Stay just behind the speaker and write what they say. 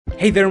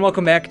Hey there, and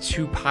welcome back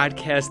to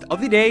Podcast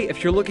of the Day.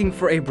 If you're looking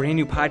for a brand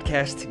new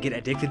podcast to get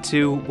addicted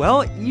to,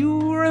 well,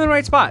 you are in the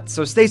right spot.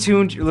 So stay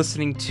tuned. You're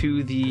listening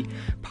to the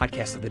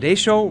Podcast of the Day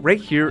show right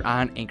here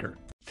on Anchor.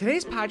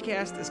 Today's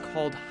podcast is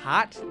called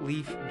Hot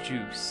Leaf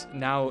Juice.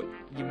 Now,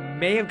 you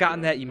may have gotten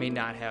that, you may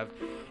not have.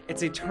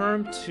 It's a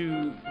term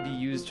to be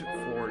used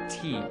for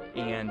tea,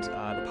 and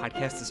the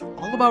podcast is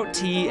all about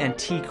tea and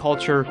tea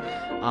culture,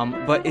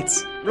 but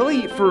it's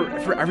really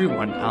for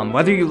everyone.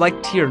 Whether you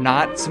like tea or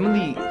not, some of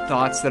the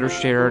thoughts that are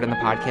shared in the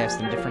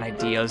podcast and different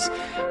ideas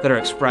that are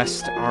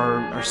expressed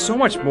are so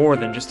much more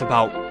than just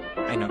about,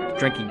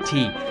 drinking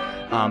tea.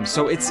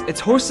 So it's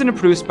hosted and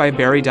produced by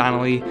Barry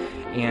Donnelly,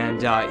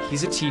 and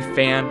he's a tea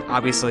fan,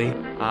 obviously,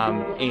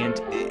 and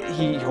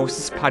he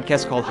hosts this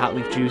podcast called Hot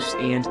Leaf Juice,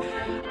 and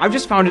I've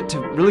just found it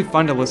really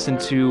fun to listen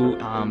to.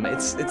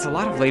 It's a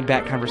lot of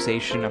laid-back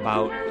conversation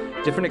about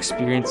different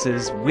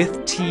experiences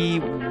with tea,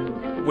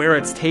 where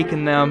it's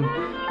taken them,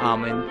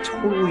 and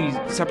totally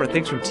separate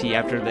things from tea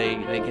after they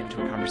get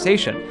into a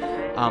conversation.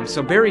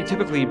 So Barry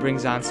typically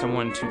brings on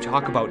someone to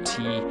talk about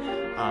tea,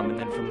 and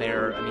then from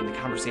there, the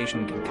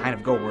conversation can kind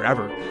of go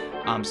wherever.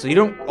 So you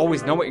don't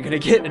always know what you're going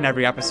to get in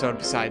every episode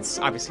besides,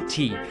 obviously,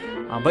 tea.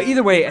 But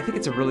either way, I think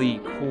it's a really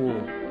cool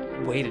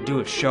way to do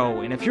a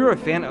show. And if you're a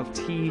fan of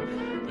tea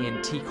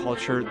and tea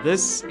culture,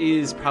 this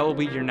is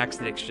probably your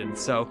next addiction.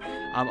 So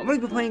I'm going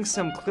to be playing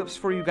some clips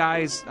for you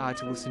guys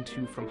to listen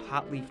to from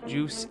Hot Leaf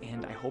Juice,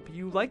 and I hope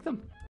you like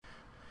them.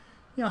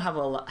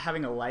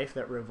 Having a life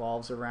that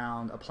revolves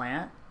around a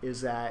plant is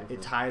that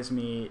it ties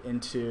me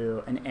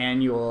into an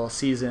annual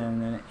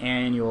season, an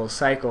annual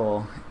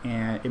cycle,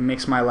 and it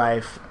makes my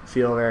life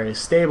feel very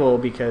stable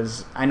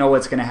because I know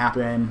what's going to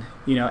happen,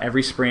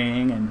 every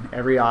spring and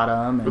every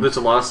autumn. But there's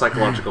a lot of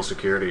psychological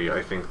security,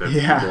 I think, that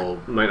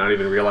people might not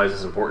even realize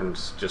is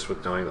important, just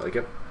with knowing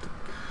that,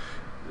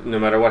 no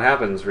matter what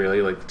happens, really,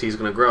 the tea's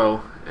going to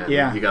grow,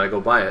 and you got to go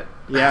buy it.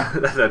 Yeah,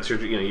 that's your.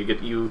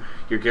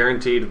 You're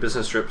guaranteed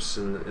business trips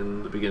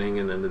in the beginning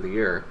and end of the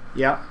year.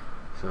 Yeah.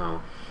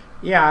 So.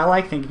 Yeah, I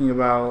like thinking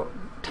about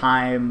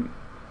time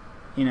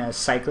in a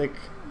cyclic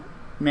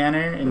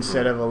manner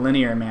instead of a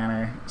linear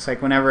manner. It's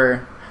like when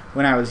I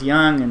was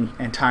young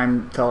and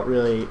time felt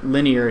really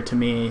linear to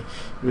me,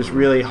 it was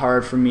really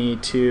hard for me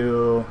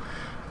to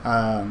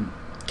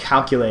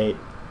calculate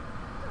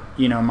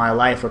my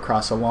life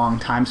across a long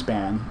time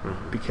span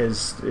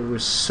because there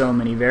was so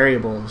many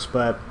variables.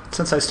 But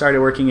since I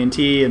started working in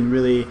tea and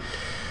really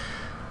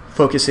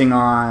focusing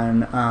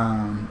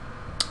on,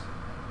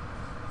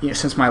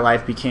 since my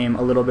life became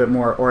a little bit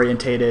more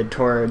orientated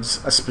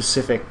towards a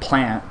specific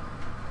plant,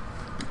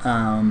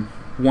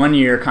 one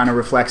year kind of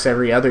reflects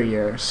every other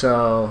year.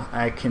 So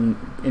I can,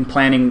 in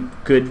planning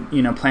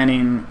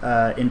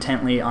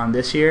intently on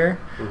this year,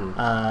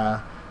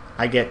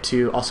 I get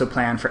to also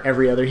plan for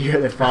every other year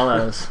that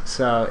follows.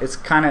 So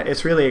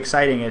it's really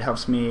exciting. It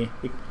helps me.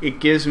 It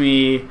gives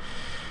me,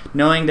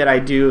 knowing that I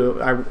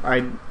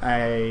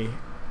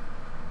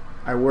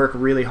work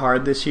really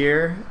hard this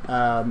year.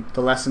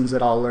 The lessons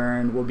that I'll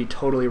learn will be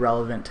totally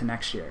relevant to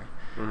next year.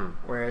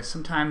 Whereas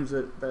sometimes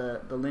the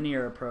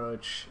linear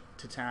approach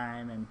to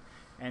time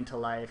and to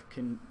life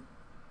can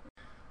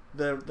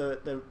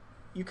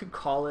you could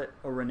call it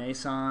a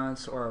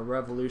renaissance or a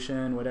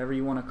revolution, whatever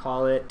you want to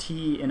call it.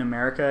 Tea in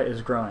America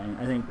is growing.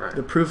 I think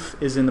the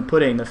proof is in the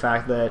pudding, the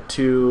fact that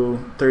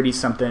two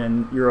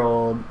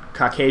 30-something-year-old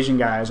Caucasian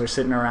guys are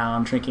sitting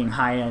around drinking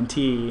high-end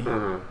tea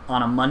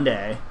on a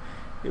Monday.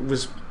 It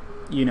was,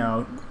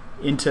 into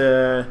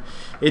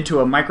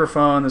a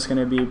microphone that's going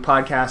to be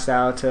podcast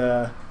out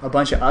to a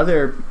bunch of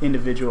other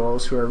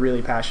individuals who are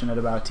really passionate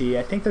about tea.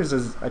 I think there's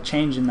a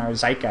change in our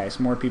zeitgeist.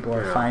 More people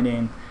are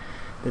finding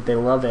that they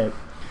love it.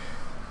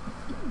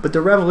 But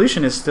the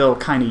revolution is still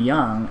kind of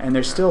young, and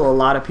there's still a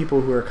lot of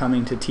people who are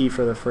coming to tea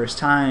for the first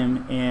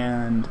time.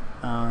 And,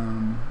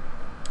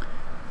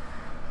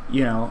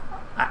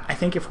 I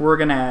think if we're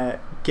going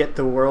to get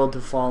the world to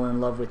fall in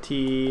love with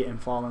tea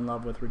and fall in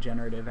love with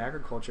regenerative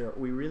agriculture,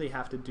 we really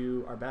have to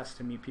do our best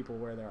to meet people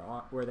where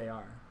they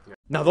are.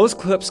 Now, those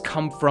clips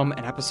come from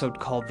an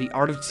episode called The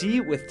Art of Tea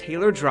with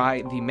Taylor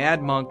Dry, the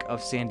Mad Monk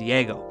of San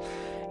Diego.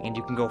 And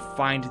you can go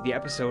find the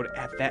episode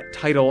at that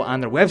title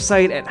on their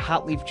website at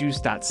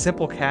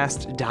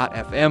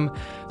hotleafjuice.simplecast.fm.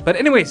 But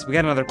anyways, we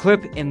got another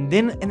clip and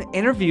then an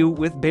interview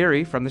with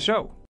Barry from the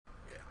show.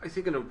 I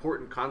think an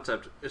important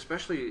concept,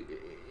 especially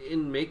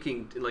in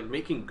making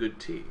good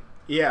tea.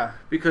 Yeah.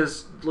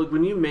 Because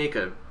when you make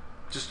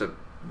just a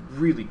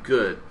really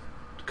good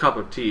cup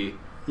of tea,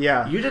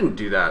 you didn't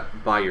do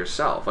that by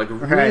yourself.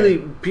 Really,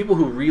 people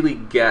who really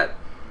get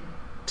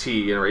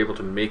tea and are able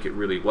to make it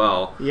really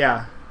well.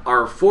 Yeah.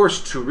 Are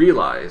forced to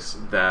realize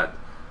that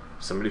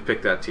somebody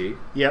picked that tea.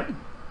 Yep.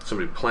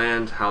 Somebody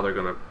planned how they're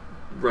going to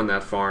run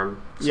that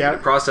farm.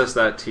 Somebody process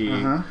that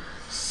tea.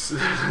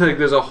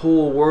 There's a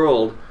whole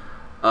world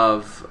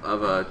of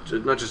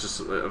not just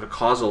of a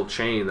causal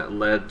chain that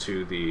led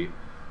to the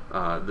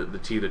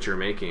tea that you're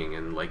making,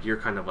 and you're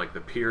kind of like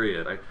the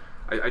period.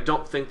 I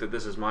don't think that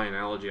this is my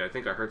analogy. I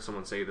think I heard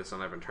someone say this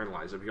and I've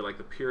internalized it. You're like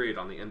the period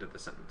on the end of the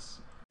sentence.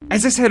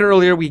 As I said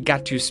earlier, we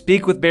got to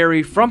speak with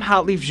Barry from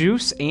Hot Leaf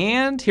Juice,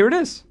 and here it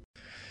is.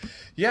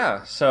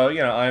 Yeah, so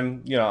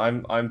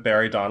I'm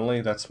Barry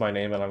Donnelly. That's my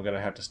name, and I'm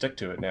gonna have to stick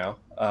to it now.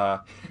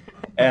 Hot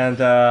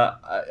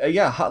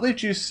Leaf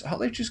Juice. Hot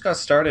Leaf Juice got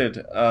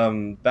started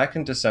back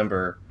in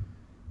December.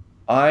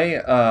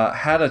 I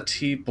had a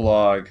tea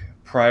blog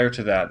prior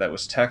to that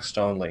was text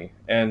only,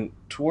 and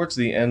towards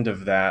the end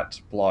of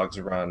that blog's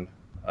run,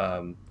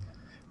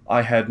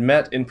 I had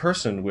met in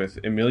person with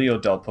Emilio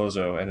Del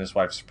Pozo and his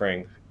wife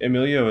Spring.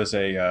 Emilio is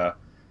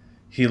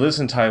he lives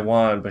in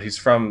Taiwan, but he's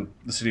from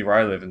the city where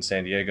I live in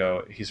San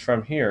Diego. He's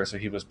from here, so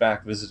he was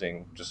back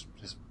visiting just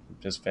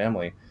his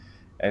family,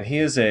 and he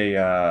is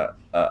a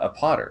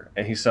potter,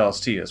 and he sells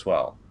tea as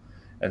well.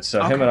 And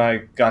so him and I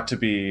got to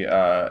be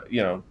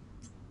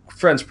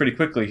friends pretty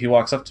quickly. He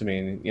walks up to me,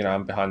 and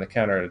I'm behind the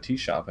counter at a tea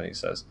shop, and he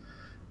says,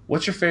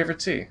 "What's your favorite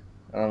tea?"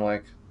 And I'm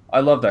like, "I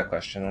love that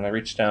question." And I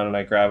reach down and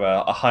I grab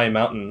a High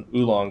Mountain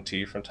oolong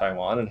tea from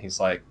Taiwan, and he's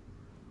like,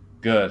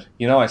 "Good,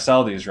 I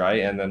sell these,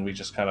 right?" And then we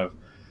just kind of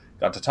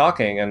got to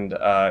talking, and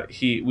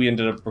we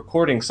ended up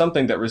recording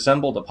something that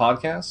resembled a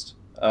podcast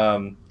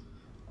that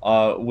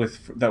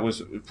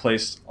was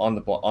placed on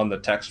the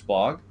text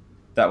blog.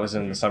 That was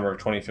in the summer of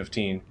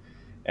 2015,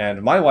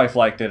 and my wife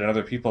liked it, and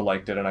other people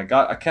liked it, and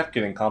I kept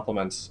getting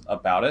compliments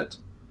about it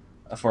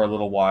for a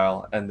little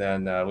while, and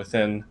then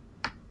within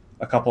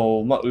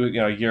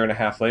a year and a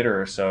half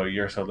later or so,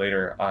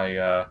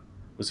 I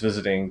was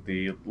visiting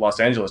the Los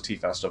Angeles Tea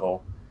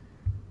Festival.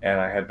 And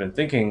I had been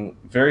thinking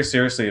very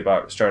seriously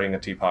about starting a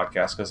tea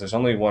podcast because there's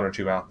only one or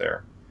two out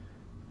there.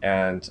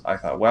 And I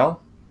thought,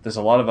 well, there's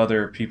a lot of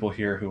other people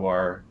here who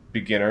are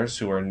beginners,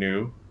 who are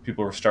new.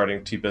 People who are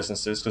starting tea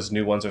businesses because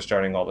new ones are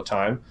starting all the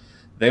time.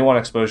 They want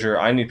exposure.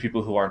 I need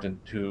people who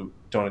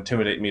don't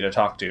intimidate me to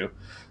talk to.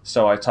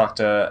 So I talked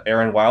to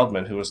Erin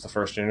Wildman, who was the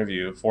first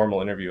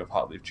formal interview of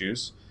Hot Leaf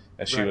Juice.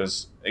 And she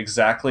was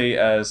exactly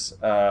as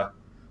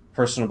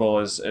personable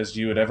as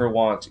you would ever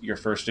want your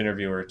first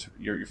interviewer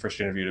your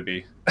first interview to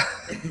be.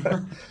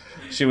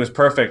 She was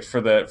perfect for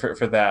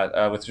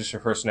that with just her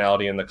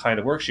personality and the kind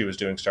of work she was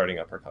doing starting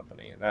up her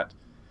company, and that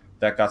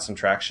got some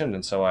traction.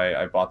 And so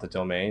I bought the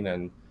domain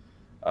and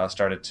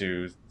started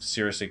to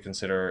seriously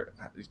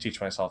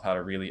teach myself how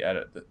to really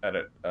edit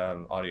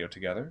audio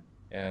together.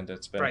 And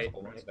it's been a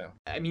couple months now.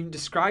 I mean,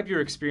 describe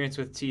your experience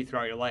with tea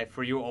throughout your life.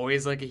 Were you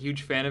always like a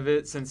huge fan of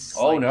it since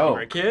no. you were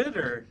a kid,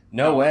 or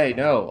no way,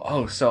 no.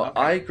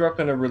 I grew up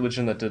in a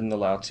religion that didn't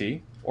allow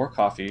tea or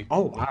coffee.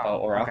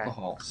 Or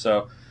alcohol.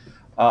 So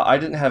I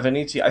didn't have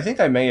any tea. I think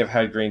I may have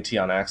had green tea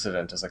on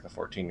accident as like a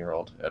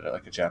 14-year-old at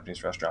like a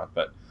Japanese restaurant.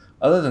 But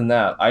other than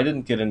that, I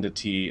didn't get into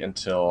tea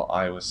until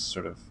I was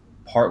sort of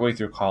partway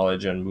through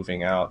college and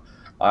moving out.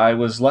 I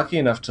was lucky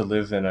enough to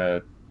live in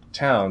a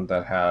town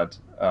that had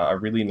a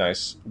really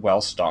nice,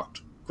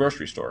 well-stocked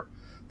grocery store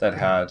that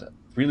had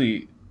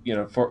really,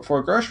 for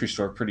a grocery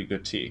store, pretty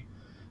good tea.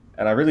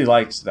 And I really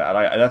liked that.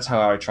 That's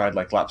how I tried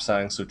like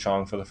Lapsang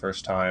Souchong for the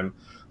first time.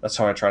 That's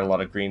how I tried a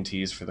lot of green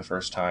teas for the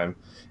first time.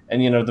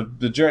 And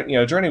the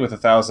journey with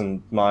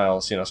 1,000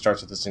 miles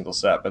starts with a single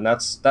step, and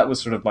that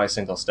was sort of my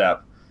single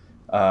step.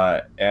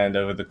 And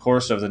over the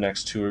course of the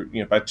next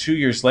by 2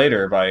 years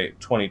later, by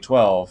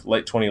 2012,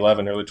 late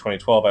 2011, early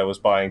 2012, I was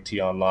buying tea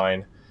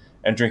online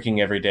and drinking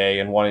every day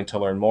and wanting to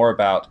learn more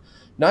about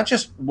not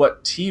just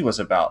what tea was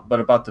about, but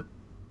about the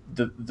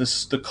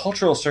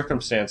cultural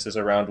circumstances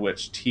around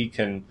which tea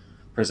can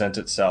present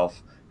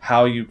itself,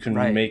 how you can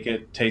make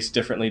it taste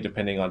differently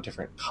depending on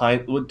different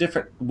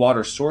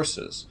water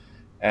sources.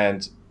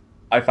 And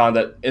I found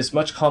that as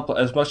much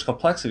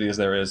complexity as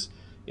there is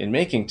in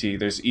making tea,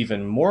 there's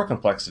even more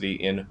complexity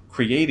in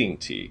creating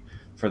tea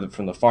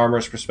from the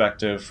farmer's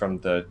perspective, from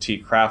the tea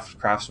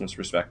craftsman's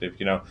perspective.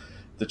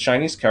 The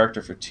Chinese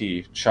character for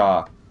tea,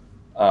 cha,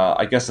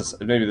 I guess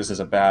maybe this is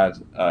a bad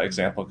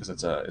example because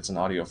it's an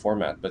audio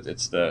format, but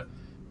it's the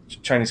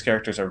Chinese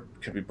characters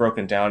can be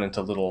broken down into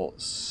little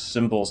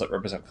symbols that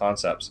represent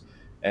concepts,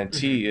 and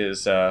tea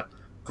is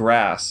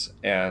grass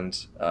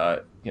and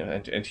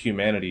and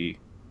humanity,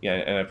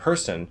 and a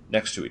person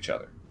next to each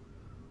other.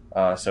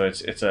 So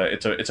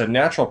it's a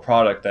natural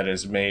product that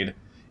is made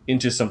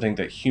into something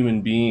that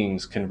human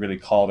beings can really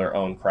call their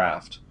own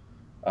craft.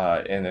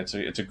 And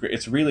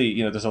it's really,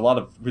 there's a lot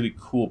of really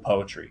cool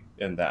poetry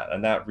in that,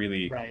 and that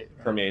really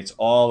permeates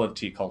all of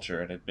tea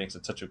culture, and it makes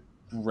it such a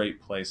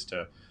great place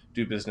to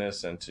do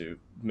business and to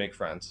make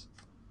friends.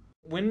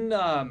 When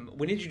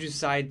did you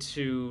decide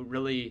to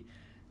really?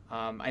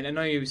 I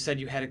know you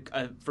said you had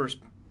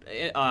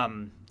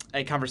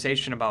a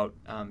conversation about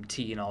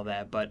tea and all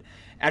that, but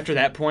after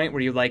that point,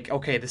 were you like,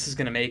 okay, this is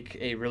going to make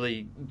a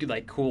really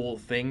cool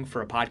thing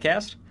for a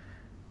podcast?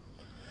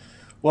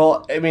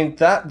 Well, I mean,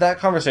 that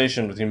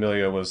conversation with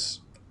Emilio was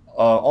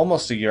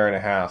almost a year and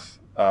a half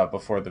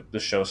before the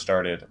show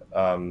started.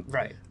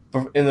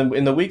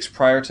 In the weeks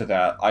prior to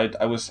that,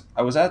 I was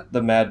at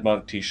the Mad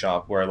Monk Tea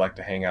Shop where I like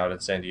to hang out in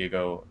San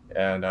Diego,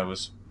 and I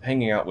was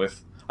hanging out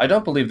with, I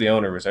don't believe the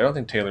owner was there. I don't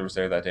think Taylor was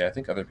there that day. I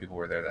think other people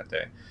were there that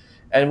day.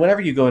 And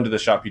whenever you go into the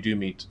shop, you do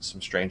meet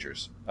some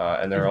strangers,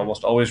 and they're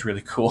almost always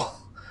really cool.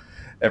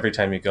 every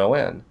time you go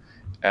in.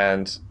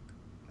 And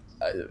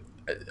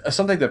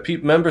something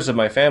that members of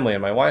my family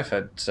and my wife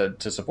had said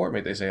to support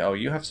me, they say, "Oh,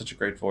 you have such a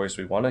great voice.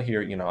 We want to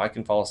hear, I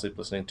can fall asleep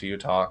listening to you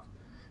talk."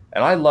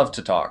 And I love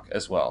to talk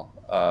as well.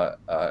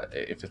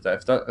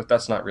 If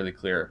that's not really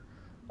clear,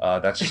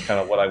 that's just kind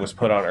of what I was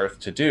put on earth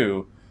to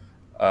do.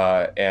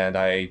 And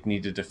I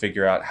needed to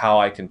figure out how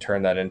I can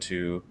turn that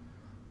into,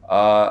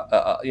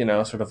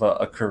 sort of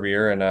a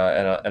career and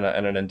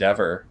an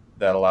endeavor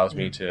that allows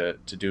me to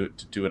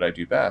do what I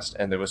do best.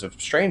 And there was a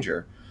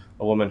stranger,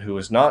 a woman who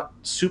was not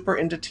super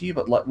into tea,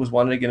 but was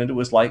wanted to get into,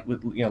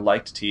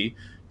 liked tea,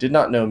 did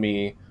not know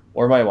me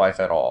or my wife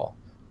at all,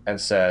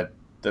 and said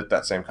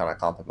that same kind of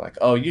compliment, like,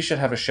 "Oh, you should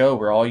have a show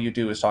where all you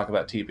do is talk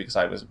about tea," because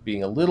I was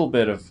being a little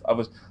bit of,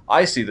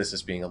 I see this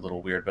as being a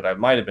little weird, but I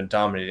might have been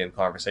dominating the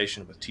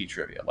conversation with tea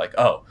trivia. Like,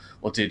 "Oh,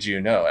 well, did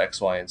you know X,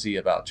 Y, and Z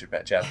about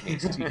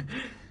Japanese tea?"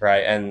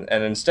 Right. And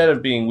instead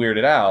of being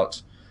weirded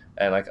out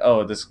and like,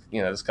 "Oh, this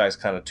guy's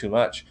kind of too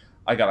much,"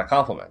 I got a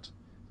compliment.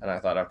 And I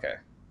thought, okay,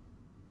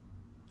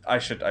 I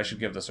should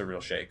give this a real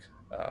shake.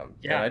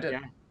 And I did.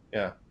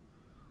 Yeah.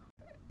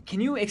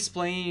 Can you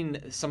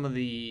explain some of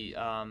the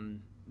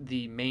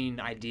main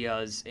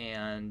ideas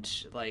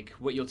and like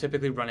what you'll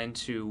typically run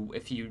into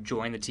if you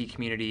join the tea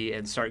community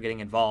and start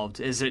getting involved?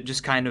 Is it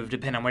just kind of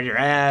depend on where you're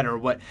at or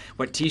what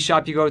tea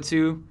shop you go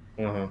to?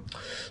 Mm-hmm.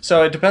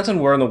 So it depends on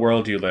where in the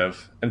world you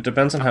live, and it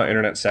depends on how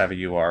internet savvy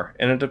you are,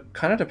 and it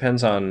kind of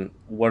depends on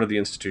what are the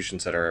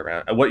institutions that are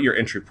around and what your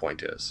entry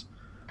point is.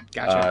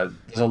 Gotcha.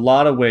 There's a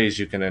lot of ways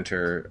you can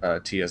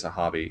enter tea as a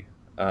hobby.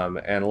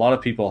 And a lot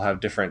of people have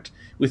different.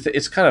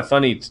 It's kind of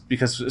funny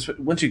because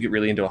once you get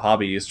really into a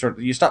hobby, you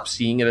stop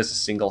seeing it as a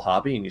single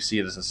hobby and you see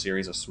it as a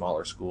series of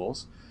smaller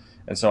schools.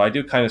 And so I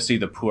do kind of see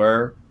the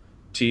pu'er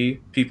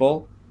tea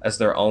people as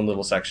their own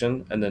little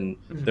section, and then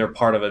they're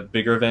part of a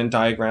bigger Venn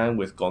diagram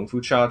with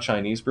gongfu cha,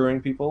 Chinese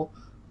brewing people,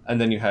 and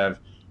then you have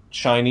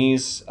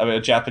Japanese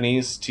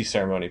tea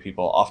ceremony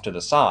people off to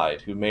the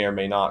side who may or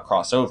may not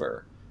cross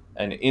over,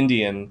 and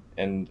Indian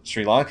and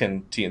Sri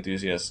Lankan tea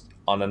enthusiasts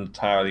on an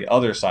entirely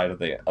other side of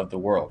the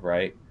world,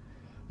 right?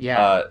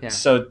 Yeah.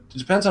 So it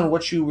depends on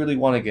what you really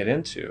want to get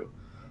into.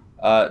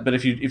 But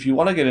if you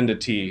want to get into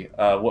tea,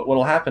 what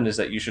will happen is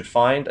that you should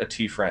find a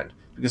tea friend,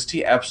 because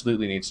tea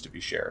absolutely needs to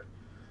be shared.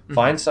 Mm-hmm.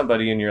 Find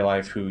somebody in your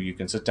life who you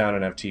can sit down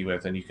and have tea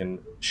with, and you can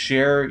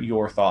share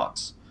your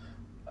thoughts.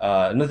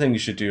 Another thing you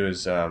should do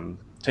is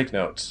take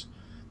notes.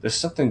 There's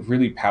something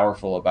really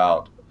powerful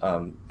about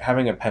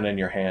having a pen in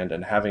your hand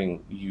and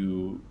having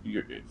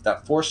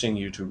that forcing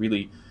you to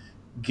really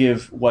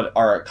give what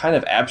are kind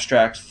of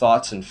abstract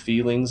thoughts and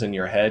feelings in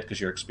your head,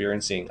 because you're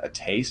experiencing a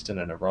taste and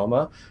an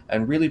aroma,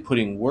 and really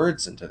putting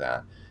words into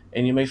that.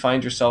 And you may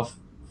find yourself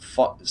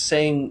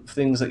saying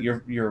things that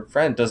your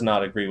friend does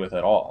not agree with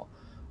at all.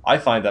 I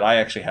find that I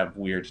actually have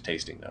weird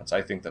tasting notes.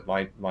 I think that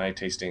my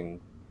tasting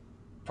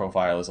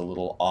profile is a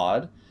little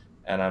odd,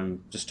 and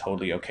I'm just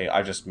totally okay.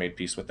 I just made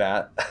peace with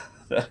that.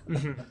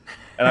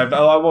 And I'm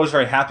always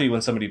very happy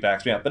when somebody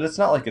backs me up, but it's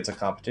not like it's a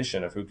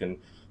competition of who can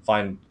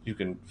find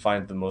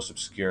the most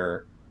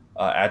obscure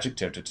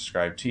adjective to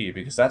describe tea,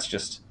 because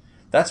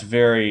that's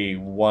very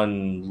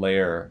one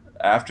layer.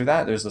 After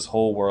that, there's this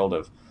whole world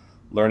of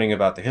learning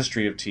about the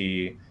history of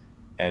tea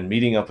and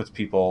meeting up with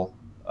people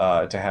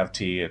to have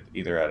tea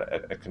either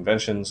at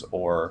conventions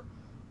or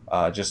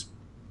just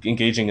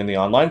engaging in the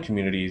online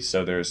community.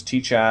 So there's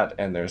Tea Chat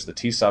and there's the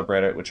Tea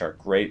subreddit, which are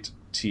great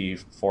tea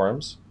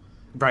forums.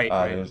 Right.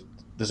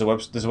 There's a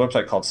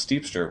website called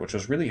Steepster, which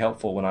was really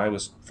helpful when I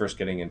was first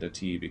getting into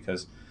tea,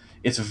 because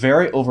it's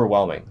very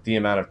overwhelming, the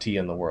amount of tea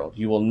in the world.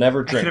 You will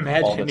never drink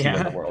all the tea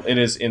in the world. It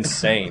is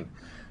insane.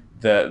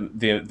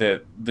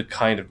 The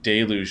kind of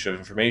deluge of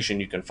information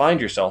you can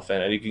find yourself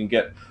in, and you can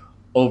get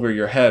over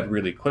your head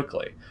really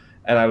quickly.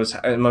 And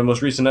in my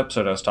most recent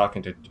episode, I was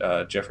talking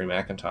to Jeffrey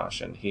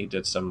McIntosh, and he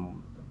did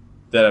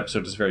that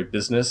episode is very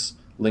business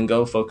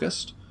lingo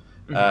focused.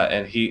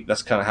 And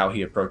that's kind of how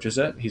he approaches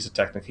it. He's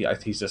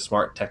a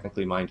smart,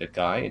 technically minded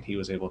guy, and he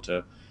was able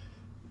to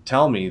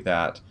tell me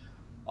that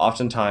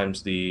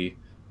oftentimes the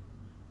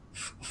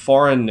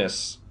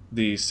foreignness,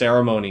 the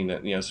ceremony,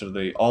 sort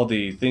of all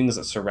the things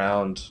that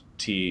surround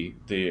tea,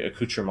 the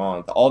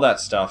accoutrement, all that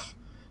stuff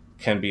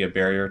can be a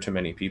barrier to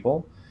many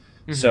people.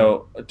 Mm-hmm.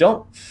 So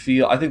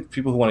I think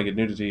people who want to get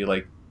new to tea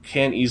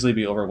can easily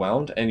be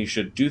overwhelmed, and you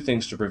should do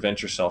things to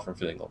prevent yourself from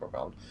feeling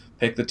overwhelmed.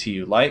 Pick the tea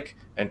you like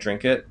and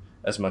drink it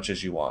as much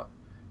as you want.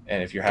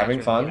 And if you're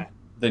having fun,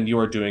 then you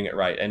are doing it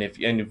right. And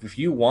if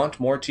you want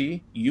more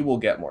tea, you will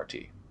get more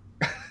tea.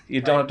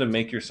 You don't have to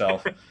make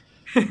yourself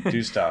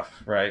do stuff,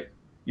 right?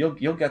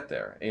 You'll get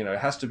there. It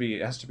has to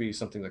be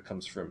something that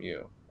comes from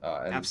you.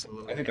 And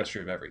absolutely. I think that's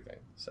true of everything.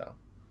 So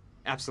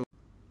absolutely.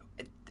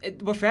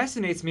 What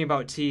fascinates me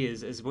about tea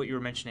is what you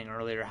were mentioning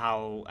earlier,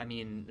 how,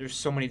 there's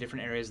so many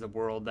different areas of the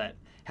world that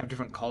have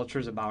different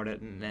cultures about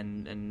it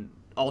and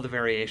all the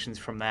variations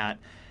from that.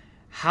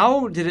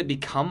 How did it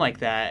become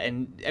like that?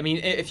 And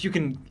if you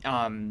can,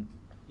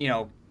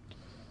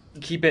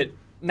 keep it,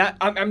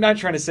 I'm not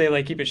trying to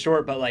say keep it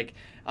short, but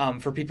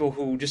for people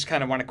who just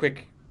kind of want a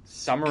quick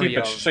summary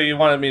of... So you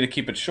wanted me to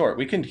keep it short.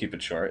 We can keep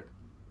it short.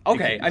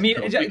 Okay. I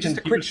mean, just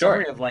a quick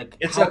summary of like...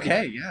 It's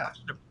okay, yeah. It's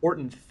an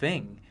important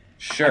thing.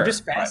 Sure. I'm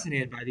just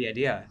fascinated by the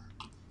idea.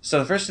 So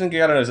the first thing you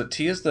gotta know is that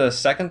tea is the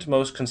second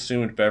most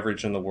consumed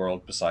beverage in the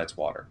world besides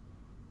water.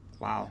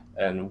 Wow.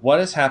 And what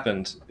has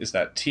happened is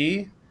that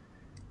tea,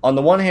 on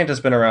the one hand,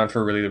 has been around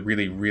for a really,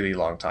 really, really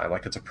long time.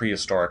 Like, it's a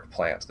prehistoric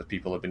plant that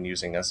people have been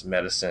using as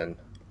medicine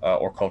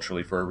or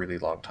culturally for a really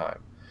long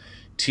time.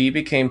 Tea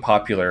became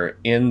popular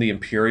in the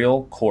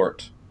imperial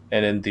court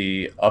and in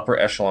the upper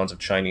echelons of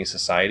Chinese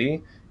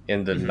society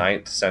in the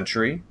 9th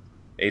century,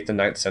 8th and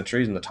 9th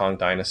centuries in the Tang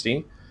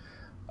Dynasty.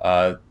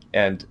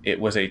 And it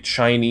was a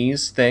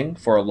Chinese thing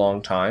for a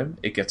long time.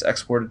 It gets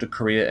exported to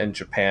Korea and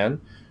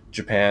Japan.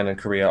 Japan and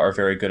Korea are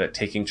very good at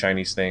taking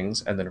Chinese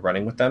things and then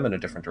running with them in a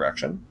different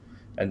direction.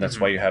 And that's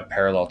why you have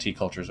parallel tea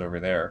cultures over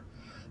there.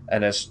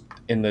 And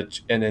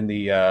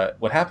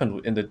what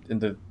happened in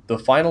the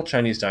final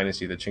Chinese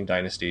dynasty, the Qing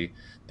dynasty,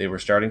 they were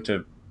starting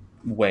to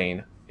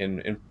wane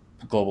in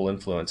global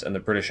influence, and the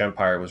British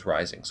Empire was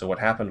rising. So what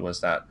happened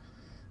was that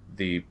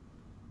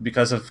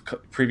because of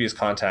previous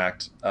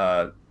contact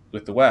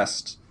with the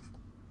West,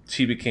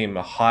 tea became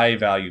a high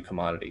value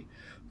commodity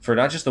for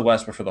not just the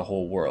West, but for the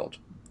whole world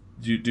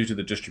due to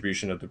the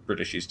distribution of the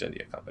British East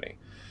India Company.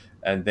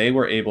 And they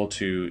were able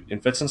to,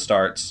 in fits and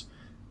starts,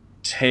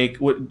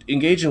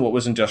 engage in what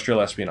was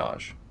industrial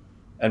espionage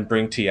and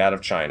bring tea out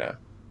of China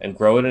and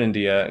grow it in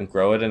India and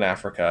grow it in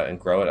Africa and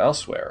grow it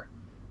elsewhere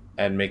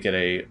and make it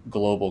a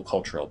global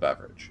cultural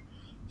beverage.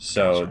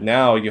 So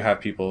now you have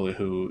people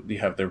you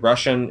have the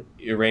Russian,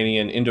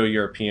 Iranian,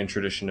 Indo-European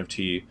tradition of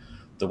tea,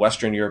 the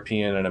Western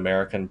European and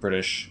American,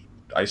 British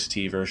iced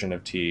tea version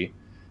of tea,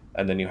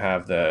 and then you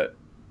have the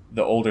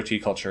older tea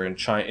culture in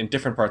China, in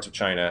different parts of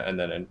China, and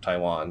then in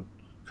Taiwan,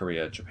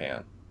 Korea,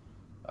 Japan,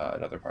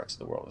 and other parts of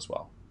the world as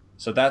well.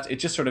 So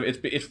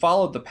it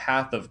followed the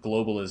path of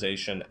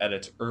globalization at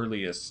its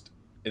earliest,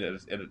 in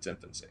its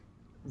infancy.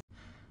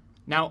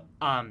 Now,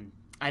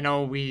 I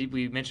know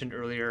we mentioned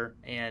earlier,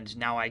 and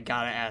now I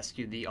gotta ask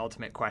you the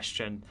ultimate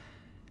question: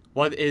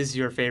 what is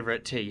your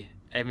favorite tea?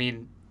 I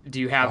mean, do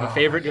you have a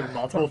favorite? Do you have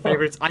multiple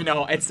favorites? I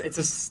know it's a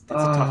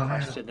tough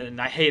question,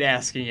 and I hate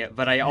asking it,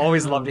 but I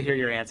always love to hear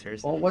your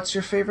answers. Well, what's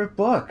your favorite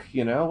book?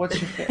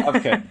 What's your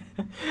okay?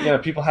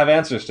 People have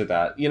answers to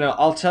that.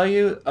 I'll tell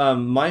you,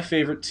 my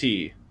favorite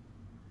tea.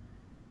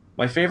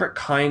 My favorite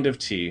kind of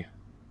tea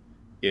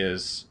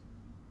is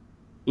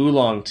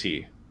oolong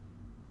tea,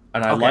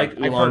 and I like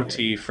oolong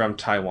tea from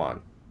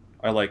Taiwan.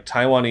 I like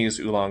Taiwanese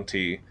oolong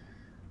tea.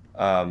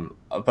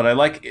 But I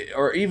like,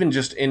 or even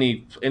just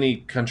any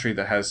country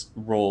that has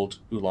rolled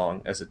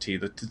oolong as a tea.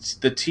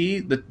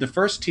 The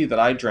first tea that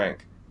I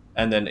drank,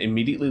 and then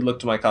immediately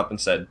looked to my cup and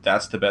said,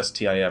 "That's the best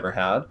tea I ever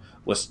had,"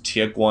 was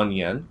Tie Guan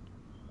Yin.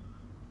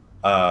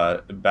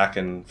 Back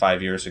in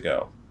 5 years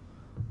ago.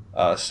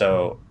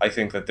 So I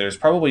think that there's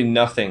probably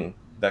nothing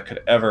that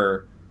could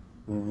ever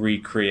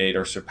recreate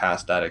or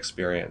surpass that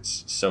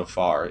experience so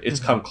far. It's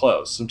come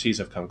close. Some teas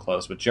have come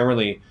close, but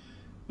generally,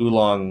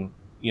 oolong.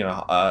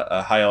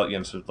 A high,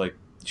 sort of like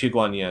Tie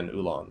Guan Yin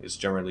oolong is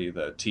generally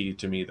the tea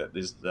to me that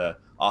is the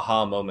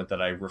aha moment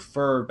that I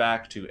refer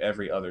back to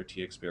every other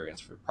tea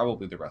experience for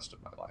probably the rest of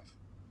my life.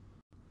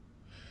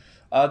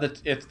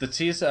 The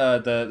teas,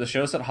 the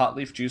show's at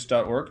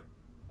hotleafjuice.org.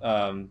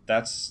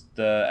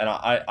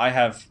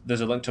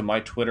 There's a link to my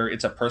Twitter.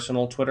 It's a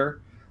personal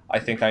Twitter. I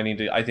think I need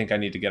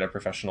to get a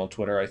professional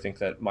Twitter. I think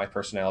that my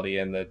personality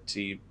and the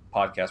tea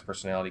podcast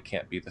personality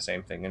can't be the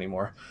same thing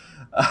anymore.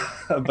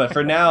 But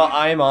for now,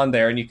 I'm on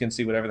there, and you can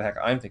see whatever the heck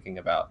I'm thinking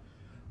about.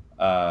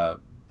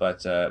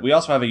 But we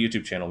also have a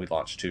YouTube channel we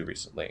launched too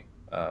recently.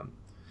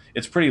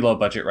 It's pretty low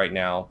budget right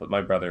now, but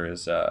my brother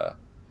is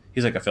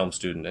he's like a film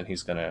student, and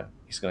he's gonna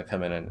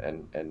come in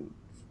and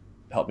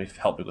help me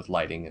with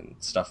lighting and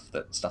stuff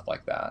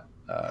like that.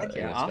 And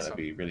it's awesome. Gonna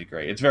be really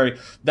great. It's very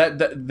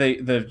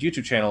the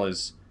YouTube channel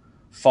is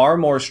far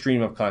more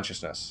stream of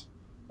consciousness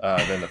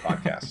than the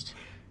podcast.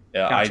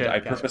 I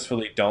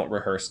purposefully don't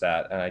rehearse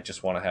that, and I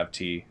just want to have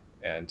tea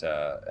and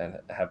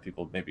have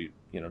people maybe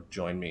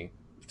join me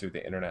through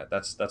the internet.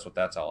 That's what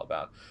that's all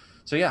about.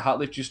 So yeah,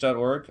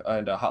 hotleafjuice.org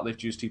and Hot Leaf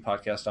Juice Tea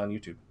Podcast on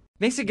YouTube.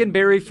 Thanks again,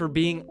 Barry, for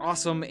being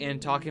awesome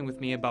and talking with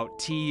me about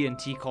tea and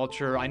tea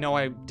culture. I know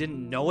I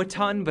didn't know a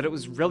ton, but it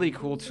was really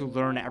cool to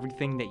learn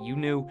everything that you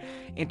knew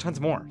and tons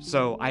more.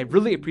 So I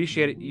really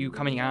appreciate you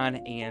coming on,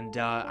 and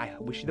I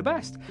wish you the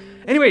best.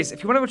 Anyways,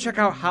 if you want to go check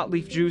out Hot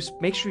Leaf Juice,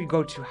 make sure you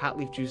go to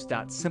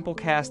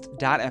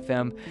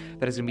hotleafjuice.simplecast.fm.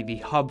 That is going to be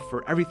the hub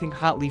for everything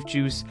Hot Leaf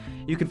Juice.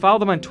 You can follow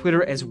them on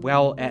Twitter as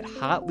well at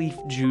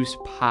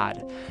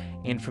HotLeafJuicePod.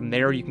 And from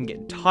there, you can get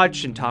in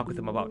touch and talk with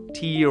them about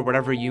tea or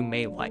whatever you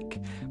may like.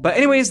 But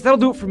anyways, that'll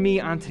do it for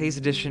me on today's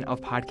edition of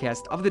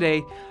Podcast of the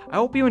Day. I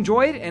hope you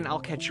enjoyed, and I'll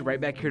catch you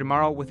right back here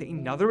tomorrow with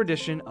another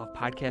edition of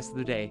Podcast of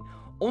the Day,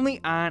 only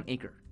on Anchor.